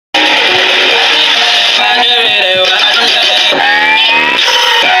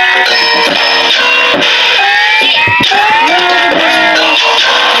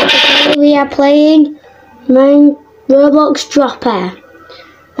today we are playing Roblox Dropper.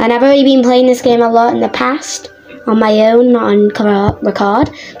 And I've already been playing this game a lot in the past on my own, not on record.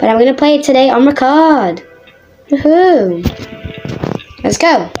 But I'm going to play it today on record. Woohoo! Let's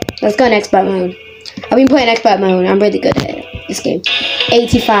go. Let's go in expert mode. I've been playing expert mode. I'm really good at this game.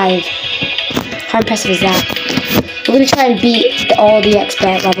 85. How impressive is that? We're going to try and beat all the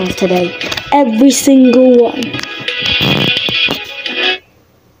expert levels today. Every single one.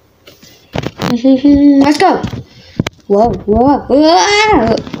 Let's go. Whoa, whoa,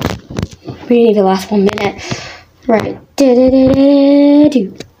 whoa. We need the last 1 minute. Right.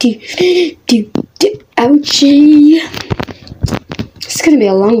 Ouchie. It's going to be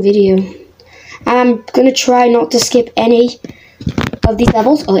a long video. I'm going to try not to skip any of these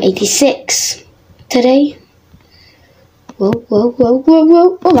levels. Oh, 86 today. Whoa, whoa, whoa, whoa,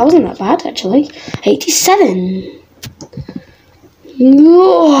 whoa. Oh, that wasn't that bad, actually. 87.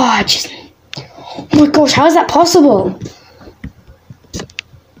 Oh, oh my gosh, how is that possible?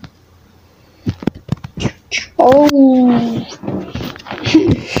 Oh.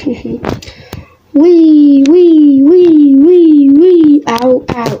 Wee, wee, wee, wee, wee. Ow,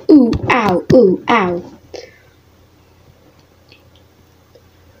 ow, ooh, ow, ooh, ow.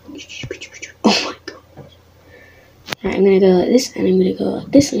 Oh my god. Alright, I'm gonna go like this, and I'm gonna go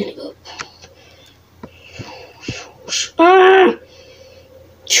like this, and I'm gonna go. Ah!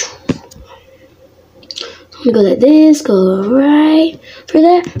 I'm gonna go like this, go right, for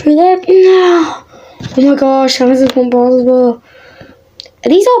there, no! Oh my gosh, how is this one possible? Are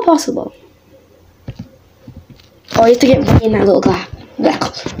these all possible? Oh, you have to get right in that little gap.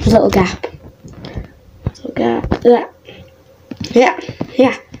 Little gap. Little gap. Yeah.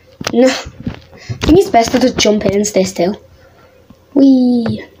 No. I think it's best to just jump in and stay still.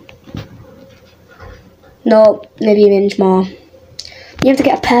 Whee. No, maybe an inch more. You have to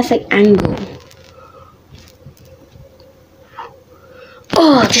get a perfect angle.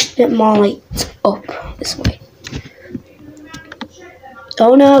 Oh, just a bit more like up this way.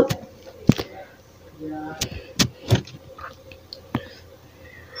 Oh no. No.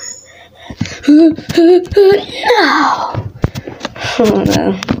 Oh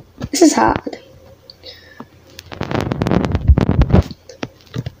no. This is hard.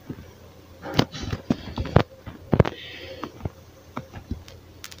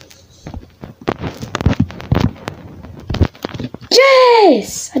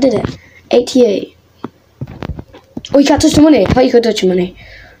 Yes! I did it. 88. Oh, you can't touch the money. I thought you could touch the money.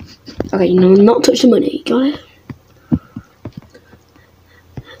 Okay, no, not touch the money. Got it?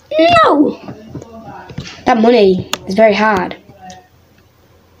 No! That money is very hard.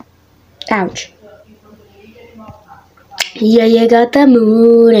 Ouch. Yeah, you got the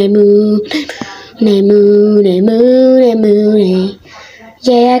moon.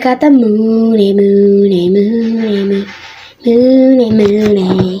 Yeah, I got the moon.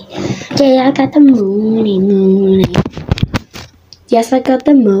 Yeah, I got the moon. Yes, I got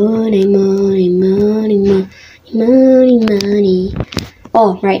the money.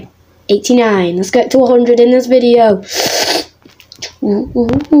 Oh, right. 89. Let's get to 100 in this video.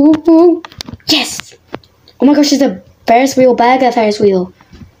 Yes! Oh my gosh, it's a Ferris wheel burger Ferris wheel.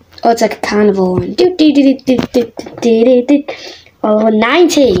 Oh, it's like a carnival one. Oh,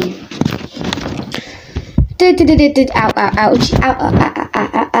 90. Ow, ouch. Ow.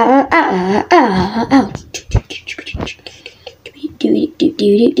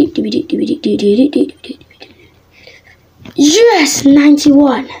 Yes,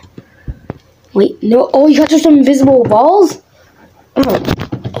 91. Wait, no. Oh, you got just some invisible balls? Oh,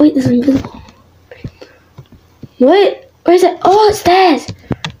 wait, there's invisible. Wait, where is it? Oh, it's theirs.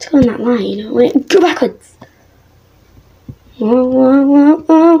 Let's go on that line. Wait, go backwards.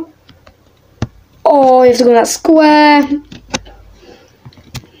 Oh, you have to go in that square.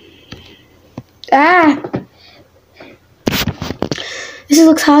 Ah! This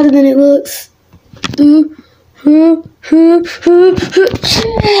looks harder than it looks.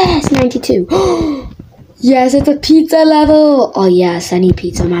 Yes, 92. Yes, it's a pizza level. Oh yes, I need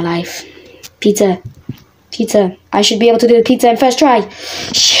pizza in my life. Pizza. I should be able to do the pizza in first try.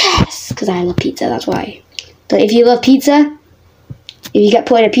 Yes, because I love pizza, that's why. But if you love pizza, if you get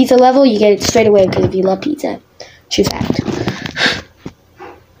put in a pizza level, you get it straight away because if you love pizza. True fact.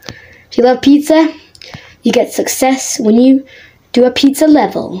 If you love pizza, you get success when you do a pizza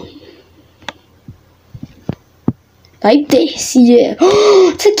level. Like this, yeah.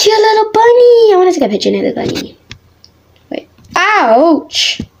 It's a cute little bunny. I want to take a picture of the bunny. Wait.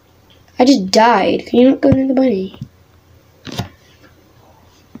 Ouch! I just died. Can you not go near the bunny?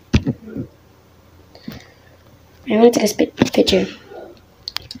 I want to take a picture.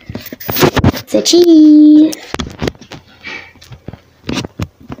 Let's achieve.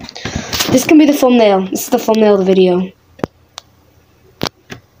 This can be the thumbnail. This is the thumbnail of the video.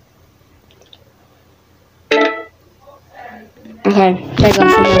 Okay, there you go.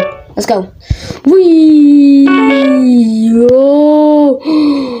 Thumbnail. Let's go. Wee!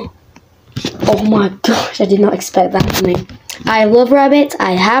 Oh my gosh, I did not expect that from me. I love rabbits.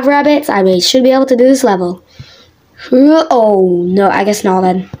 I have rabbits. I should be able to do this level. Oh, no, I guess not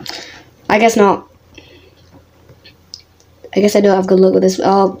then. I guess not. I guess I don't have good luck with this.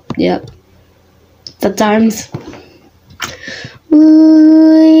 Oh, yep. Sometimes.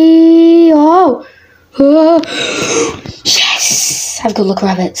 Oh. Yes! I have good luck,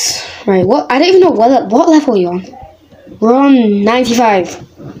 rabbits. Right, what? I don't even know what level are you on. We're on 95.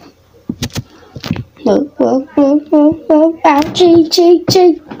 Whoa.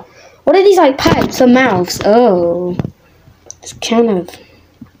 Ouchie. What are these, like, pipes or mouths? Oh. It's kind of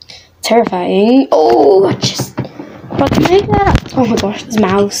terrifying. Oh, I just... What can I make that? Oh my gosh, there's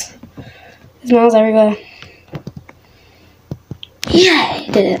mouths. There's mouths everywhere. Yeah, I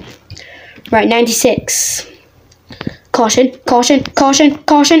did it. Right, 96. Caution.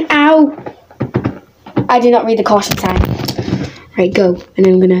 Ow! I did not read the caution sign. Right, go. And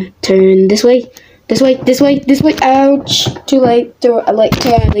then I'm gonna turn this way. This way. Ouch! Too late. Too early.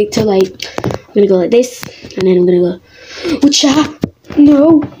 I'm gonna go like this, and then I'm gonna go. Whatcha?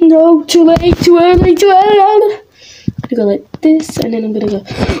 No. Too late. Too early. I'm gonna go like this, and then I'm gonna go.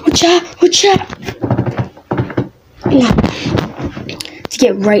 Whatcha? Yeah. To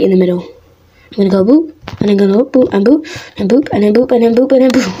get right in the middle. I'm gonna go boop, and then gonna boop, and boop, and boop, and then boop, and then boop, and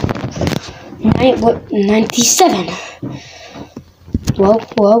then boop. 97. Whoa.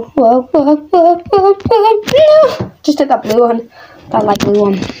 No! Just took that blue one. That light blue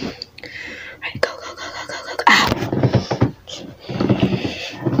one. Right, go. Ow.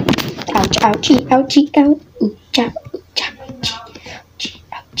 Ouchie.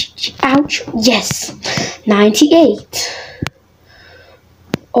 Ouch. Yes. 98.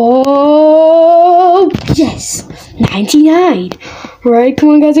 Oh, yes. 99. Right, come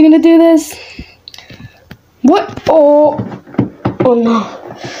on, guys. We're going to do this. What? Oh, no.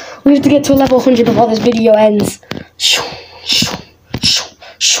 We have to get to a level 100 before this video ends.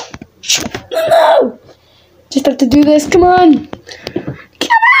 No. Just have to do this. Come on.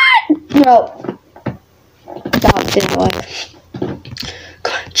 Well, that didn't work.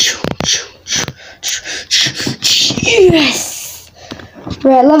 Come on. Yes.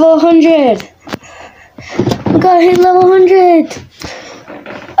 We're at level 100. We gotta hit level 100.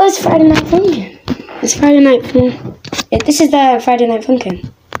 Oh, it's Friday Night Funkin'. It's Friday Night Funkin'. This is the Friday Night Funkin'.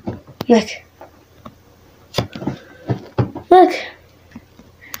 Look.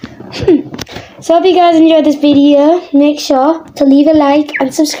 So I hope you guys enjoyed this video. Make sure to leave a like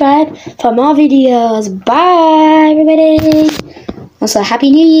and subscribe for more videos. Bye, everybody. Also, Happy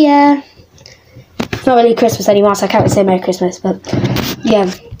New Year. It's not really Christmas anymore, so I can't really say Merry Christmas, but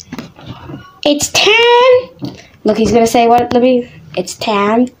yeah. It's time. Look, he's gonna say what? It's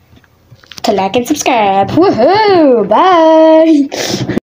time to like and subscribe. Woohoo! Bye.